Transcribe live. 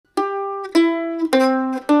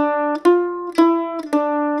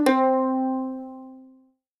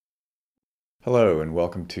and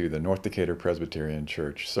welcome to the North Decatur Presbyterian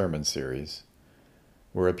Church Sermon Series.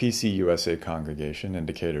 We're a PCUSA congregation in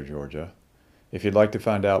Decatur, Georgia. If you'd like to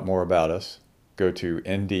find out more about us, go to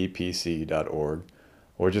ndpc.org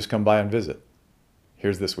or just come by and visit.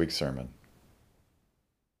 Here's this week's sermon.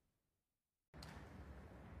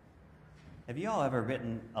 Have you all ever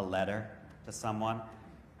written a letter to someone?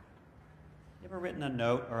 You ever written a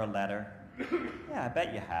note or a letter? Yeah, I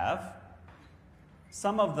bet you have.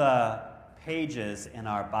 Some of the pages in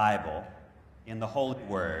our Bible, in the Holy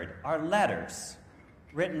Word, are letters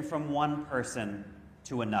written from one person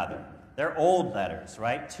to another. They're old letters,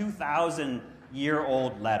 right?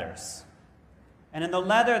 2,000-year-old letters. And in the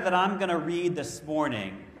letter that I'm going to read this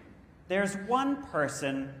morning, there's one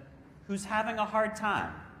person who's having a hard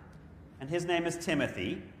time. And his name is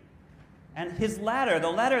Timothy. And his letter, the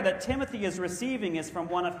letter that Timothy is receiving, is from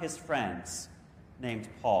one of his friends named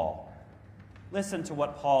Paul. Listen to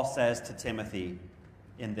what Paul says to Timothy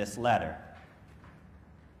in this letter.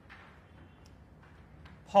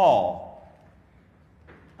 Paul,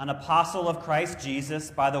 an apostle of Christ Jesus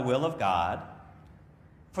by the will of God,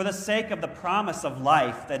 for the sake of the promise of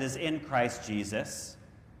life that is in Christ Jesus,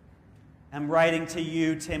 am writing to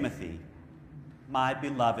you, Timothy, my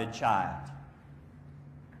beloved child.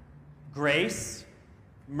 Grace,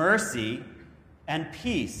 mercy, and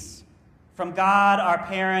peace from God our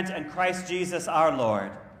parent and Christ Jesus our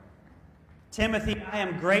Lord. Timothy, I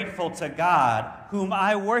am grateful to God, whom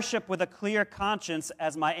I worship with a clear conscience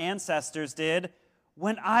as my ancestors did,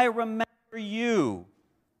 when I remember you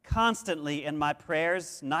constantly in my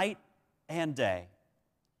prayers night and day.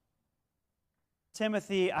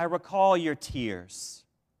 Timothy, I recall your tears,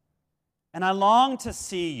 and I long to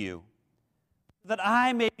see you, that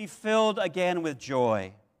I may be filled again with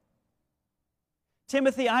joy.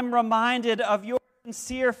 Timothy, I'm reminded of your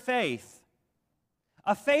sincere faith,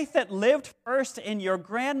 a faith that lived first in your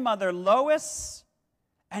grandmother Lois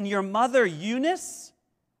and your mother Eunice,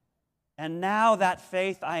 and now that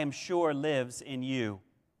faith, I am sure, lives in you.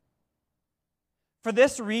 For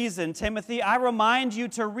this reason, Timothy, I remind you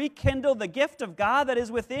to rekindle the gift of God that is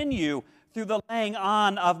within you through the laying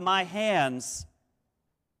on of my hands.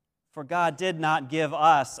 For God did not give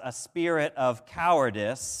us a spirit of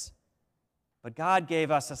cowardice, but God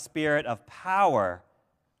gave us a spirit of power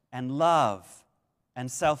and love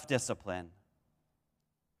and self-discipline.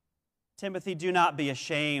 Timothy, do not be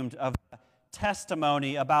ashamed of the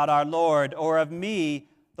testimony about our Lord or of me,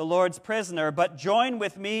 the Lord's prisoner, but join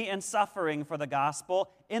with me in suffering for the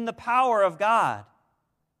gospel in the power of God.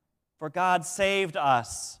 For God saved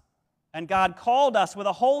us, and God called us with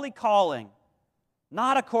a holy calling,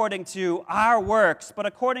 not according to our works, but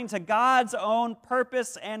according to God's own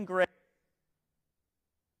purpose and grace.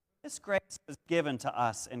 This grace was given to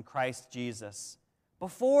us in Christ Jesus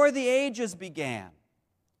before the ages began.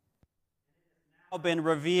 It has now been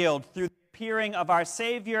revealed through the appearing of our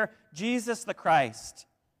Savior, Jesus the Christ,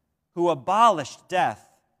 who abolished death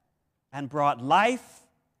and brought life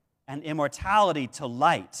and immortality to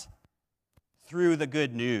light through the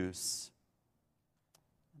good news.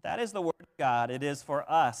 That is the word of God. It is for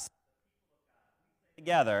us.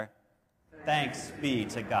 Together, thanks be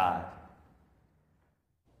to God.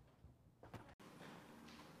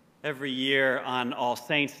 Every year on All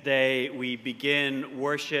Saints' Day, we begin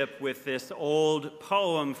worship with this old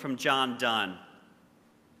poem from John Donne.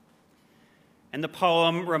 And the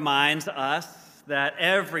poem reminds us that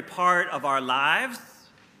every part of our lives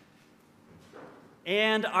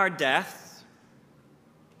and our deaths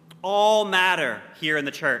all matter here in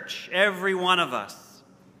the church. Every one of us,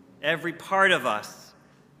 every part of us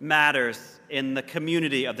matters in the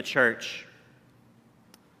community of the church.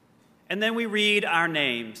 And then we read our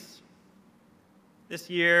names. This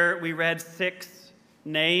year we read 6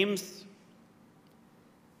 names.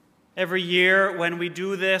 Every year when we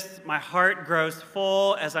do this, my heart grows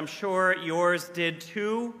full, as I'm sure yours did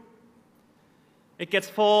too. It gets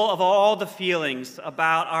full of all the feelings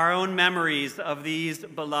about our own memories of these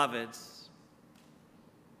beloveds.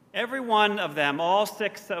 Every one of them, all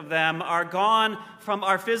 6 of them, are gone from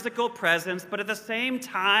our physical presence, but at the same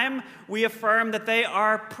time, we affirm that they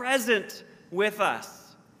are present with us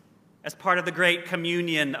as part of the great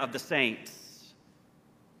communion of the saints.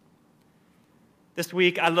 This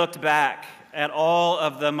week, I looked back at all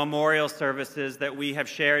of the memorial services that we have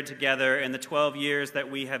shared together in the 12 years that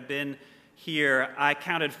we have been here. I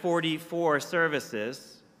counted 44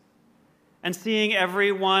 services, and seeing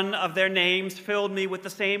every one of their names filled me with the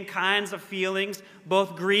same kinds of feelings,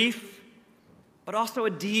 both grief, but also a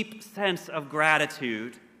deep sense of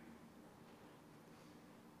gratitude.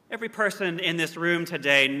 Every person in this room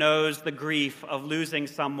today knows the grief of losing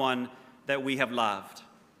someone that we have loved.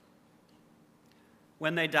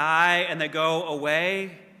 When they die and they go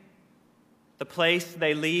away, the place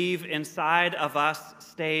they leave inside of us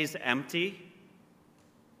stays empty.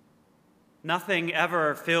 Nothing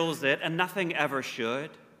ever fills it, and nothing ever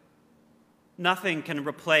should. Nothing can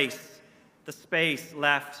replace the space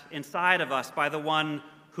left inside of us by the one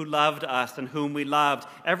who loved us and whom we loved.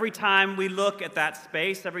 Every time we look at that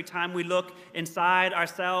space, every time we look inside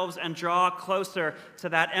ourselves and draw closer to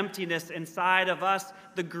that emptiness inside of us,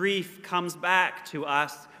 the grief comes back to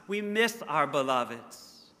us. We miss our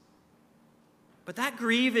beloveds. But that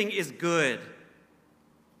grieving is good.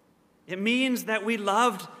 It means that we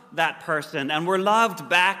loved that person and we're loved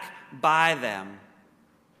back by them.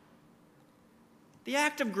 The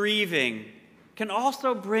act of grieving can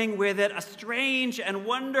also bring with it a strange and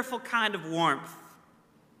wonderful kind of warmth.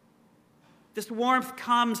 This warmth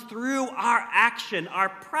comes through our action, our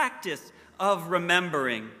practice of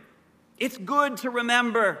remembering. It's good to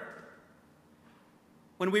remember.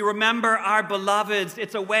 When we remember our beloveds,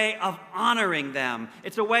 it's a way of honoring them.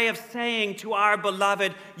 It's a way of saying to our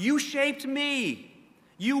beloved, "You shaped me.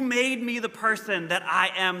 You made me the person that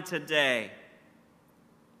I am today."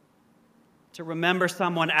 To remember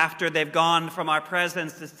someone after they've gone from our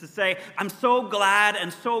presence is to say, "I'm so glad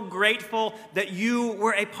and so grateful that you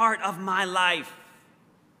were a part of my life."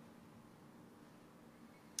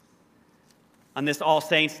 On this All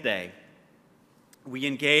Saints' Day, we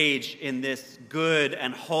engage in this good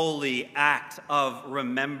and holy act of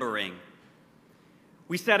remembering.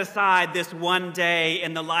 We set aside this one day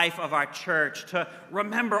in the life of our church to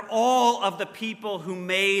remember all of the people who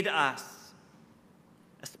made us,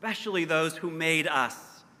 especially those who made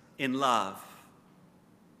us in love.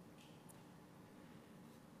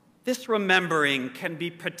 This remembering can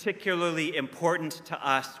be particularly important to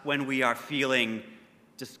us when we are feeling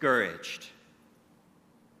discouraged.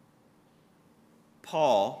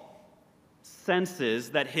 Paul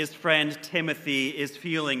senses that his friend Timothy is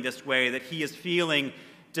feeling this way, that he is feeling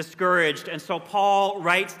discouraged. And so Paul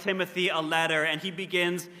writes Timothy a letter, and he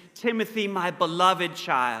begins, "Timothy, my beloved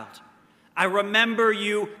child, I remember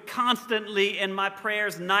you constantly in my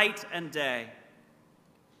prayers night and day."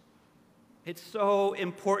 It's so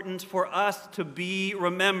important for us to be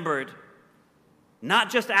remembered, not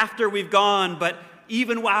just after we've gone, but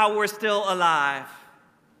even while we're still alive.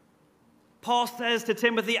 Paul says to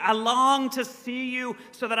Timothy, "I long to see you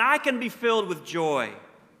so that I can be filled with joy."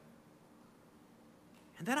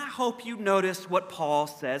 And then I hope you notice what Paul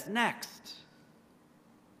says next.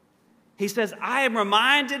 He says, "I am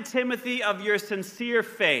reminded, Timothy, of your sincere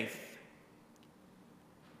faith."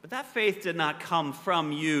 But that faith did not come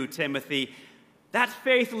from you, Timothy. That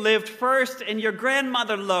faith lived first in your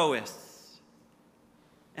grandmother Lois,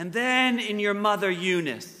 and then in your mother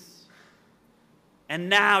Eunice. And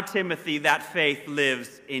now, Timothy, that faith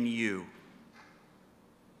lives in you.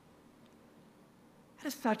 That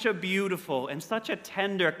is such a beautiful and such a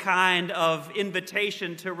tender kind of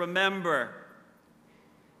invitation to remember.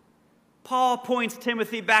 Paul points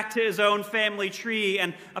Timothy back to his own family tree,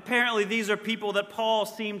 and apparently these are people that Paul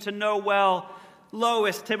seemed to know well.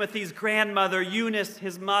 Lois, Timothy's grandmother, Eunice,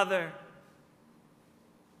 his mother.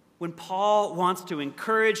 When Paul wants to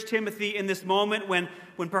encourage Timothy in this moment, when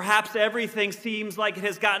perhaps everything seems like it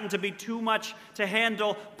has gotten to be too much to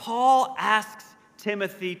handle, Paul asks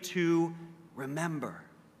Timothy to remember.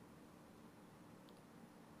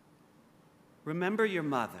 Remember your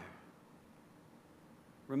mother.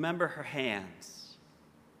 Remember her hands,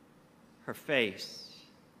 her face,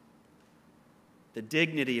 the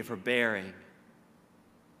dignity of her bearing,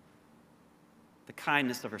 the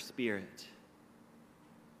kindness of her spirit.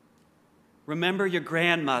 Remember your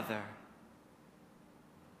grandmother.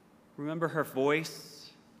 Remember her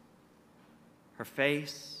voice, her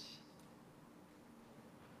face,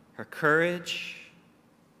 her courage.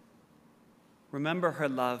 Remember her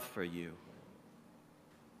love for you.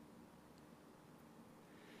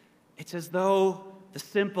 It's as though the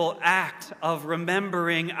simple act of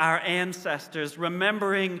remembering our ancestors,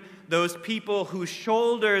 remembering those people whose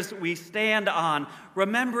shoulders we stand on,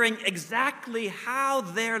 remembering exactly how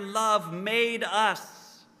their love made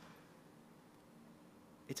us.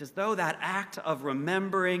 It's as though that act of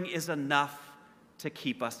remembering is enough to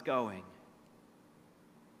keep us going.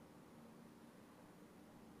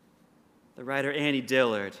 The writer Annie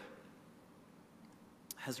Dillard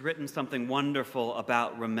has written something wonderful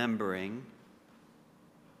about remembering.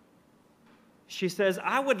 She says,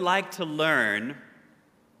 "I would like to learn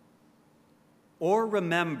or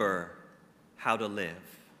remember how to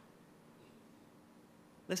live."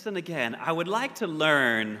 Listen again. I would like to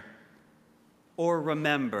learn or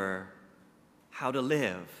remember how to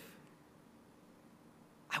live.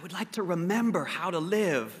 would like to remember how to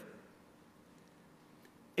live.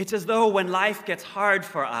 It's as though when life gets hard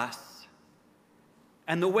for us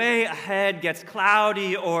and the way ahead gets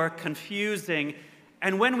cloudy or confusing,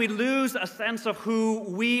 and when we lose a sense of who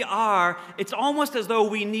we are, it's almost as though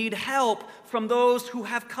we need help from those who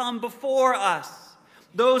have come before us,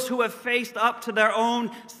 those who have faced up to their own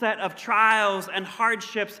set of trials and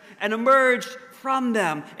hardships and emerged from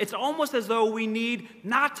them. It's almost as though we need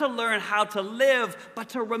not to learn how to live, but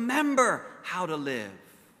to remember how to live.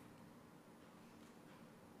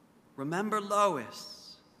 Remember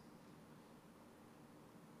Lois.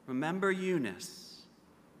 Remember Eunice.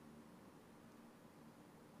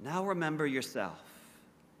 Now remember yourself.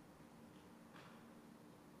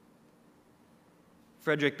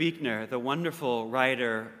 Frederick Buechner, the wonderful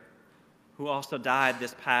writer who also died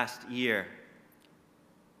this past year,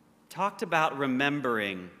 talked about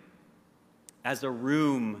remembering as a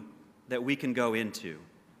room that we can go into.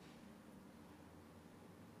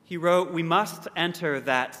 He wrote, "We must enter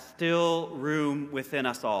that still room within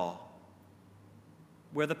us all,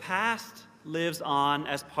 where the past lives on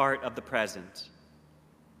as part of the present,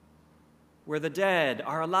 where the dead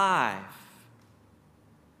are alive,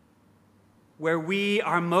 where we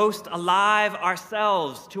are most alive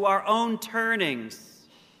ourselves to our own turnings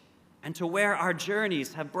and to where our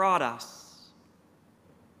journeys have brought us.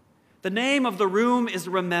 The name of the room is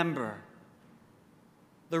Remember,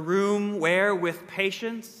 the room where with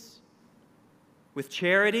patience, with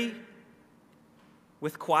charity,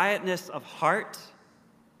 with quietness of heart,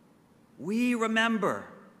 we remember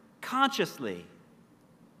consciously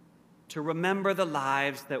to remember the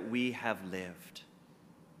lives that we have lived."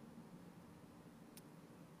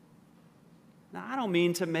 Now, I don't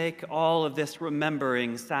mean to make all of this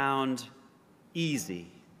remembering sound easy.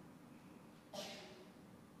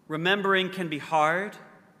 Remembering can be hard,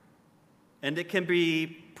 and it can be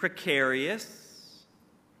precarious.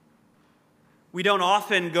 We don't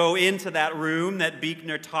often go into that room that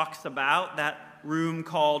Buechner talks about, that room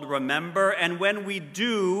called Remember, and when we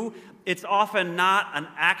do, it's often not an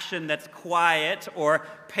action that's quiet or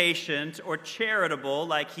patient or charitable,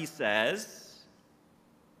 like he says.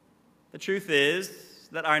 The truth is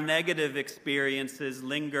that our negative experiences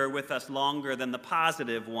linger with us longer than the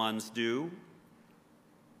positive ones do.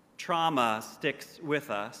 Trauma sticks with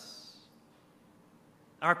us.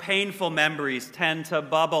 Our painful memories tend to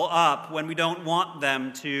bubble up when we don't want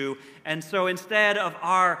them to, and so instead of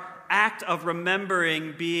our act of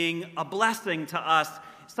remembering being a blessing to us,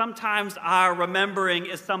 sometimes our remembering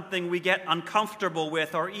is something we get uncomfortable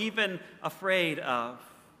with or even afraid of.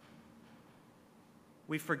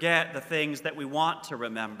 We forget the things that we want to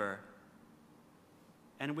remember,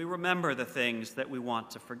 and we remember the things that we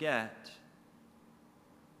want to forget.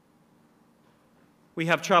 We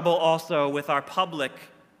have trouble also with our public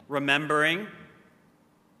remembering.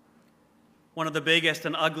 One of the biggest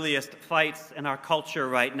and ugliest fights in our culture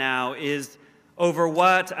right now is over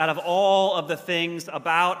what, out of all of the things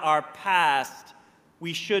about our past,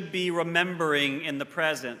 we should be remembering in the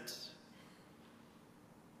present.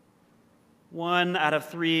 1 out of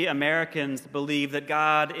 3 Americans believe that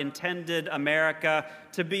God intended America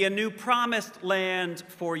to be a new promised land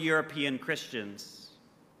for European Christians.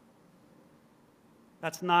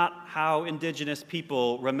 That's not how indigenous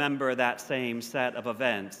people remember that same set of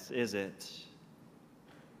events, is it?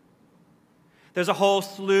 There's a whole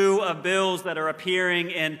slew of bills that are appearing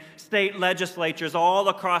in state legislatures all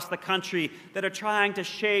across the country that are trying to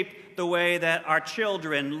shape the way that our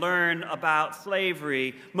children learn about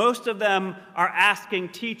slavery. Most of them are asking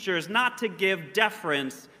teachers not to give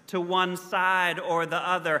deference to one side or the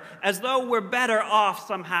other, as though we're better off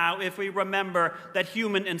somehow if we remember that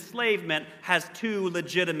human enslavement has 2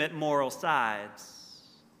 legitimate moral sides.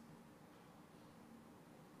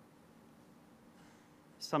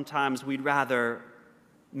 Sometimes we'd rather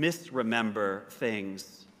misremember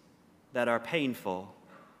things that are painful.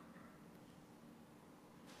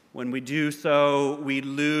 When we do so, we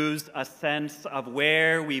lose a sense of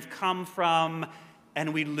where we've come from,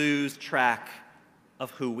 and we lose track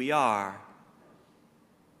of who we are.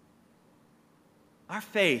 Our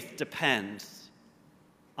faith depends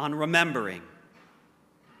on remembering,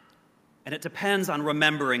 and it depends on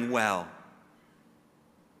remembering well.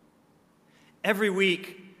 Every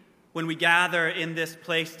week, when we gather in this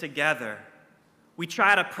place together, we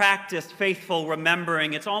try to practice faithful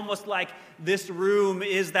remembering. It's almost like this room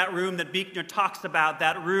is that room that Buechner talks about,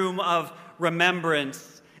 that room of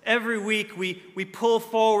remembrance. Every week, we pull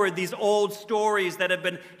forward these old stories that have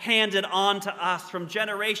been handed on to us from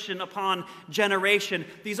generation upon generation.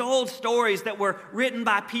 These old stories that were written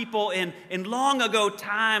by people in long ago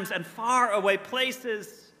times and far away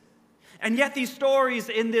places. And yet these stories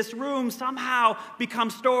in this room somehow become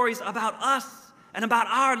stories about us and about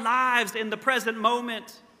our lives in the present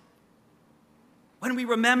moment. When we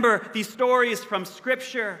remember these stories from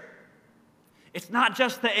Scripture, it's not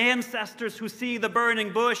just the ancestors who see the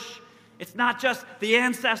burning bush. It's not just the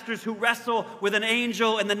ancestors who wrestle with an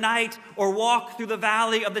angel in the night or walk through the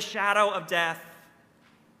valley of the shadow of death.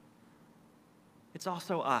 It's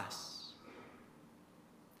also us.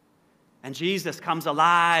 And Jesus comes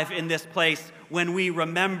alive in this place when we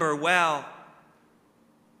remember well.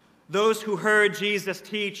 Those who heard Jesus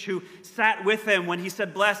teach, who sat with him when he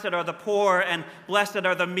said, "Blessed are the poor, and blessed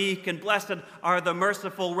are the meek, and blessed are the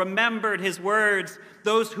merciful," remembered his words.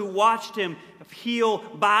 Those who watched him heal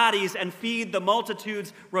bodies and feed the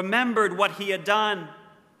multitudes remembered what he had done.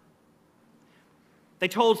 They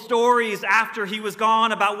told stories after he was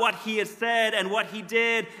gone about what he had said and what he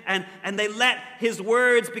did, and they let his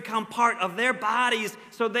words become part of their bodies,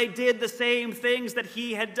 so they did the same things that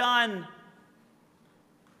he had done.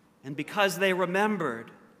 And because they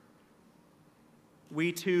remembered,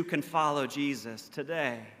 we too can follow Jesus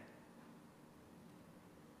today.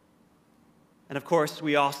 And of course,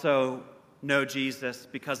 we also know Jesus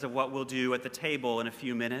because of what we'll do at the table in a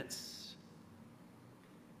few minutes.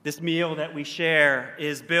 This meal that we share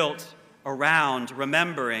is built around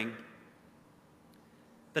remembering.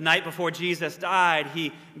 The night before Jesus died,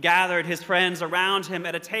 he gathered his friends around him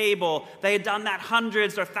at a table. They had done that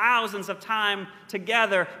hundreds or thousands of times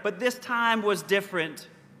together, but this time was different.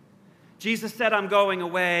 Jesus said, "I'm going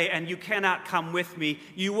away, and you cannot come with me.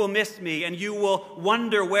 You will miss me, and you will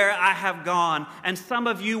wonder where I have gone. And some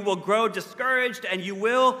of you will grow discouraged, and you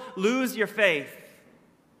will lose your faith.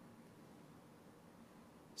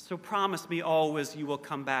 So promise me always you will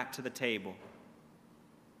come back to the table.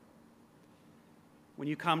 When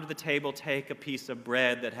you come to the table, take a piece of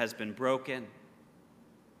bread that has been broken.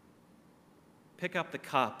 Pick up the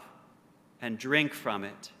cup and drink from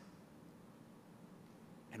it.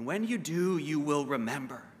 And when you do, you will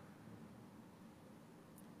remember.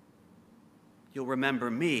 You'll remember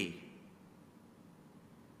me.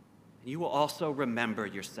 And you will also remember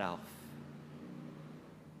yourself."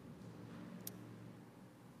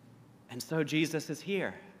 And so Jesus is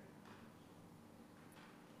here.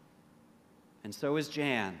 And so is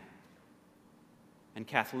Jan, and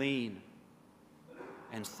Kathleen,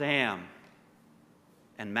 and Sam,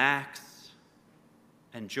 and Max,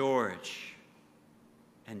 and George,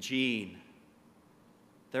 and Jean.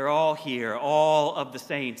 They're all here. All of the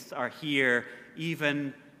saints are here,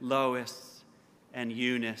 even Lois and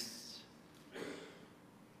Eunice.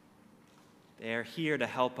 They are here to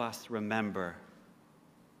help us remember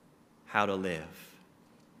how to live.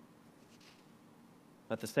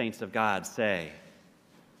 Let the saints of God say,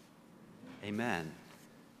 Amen.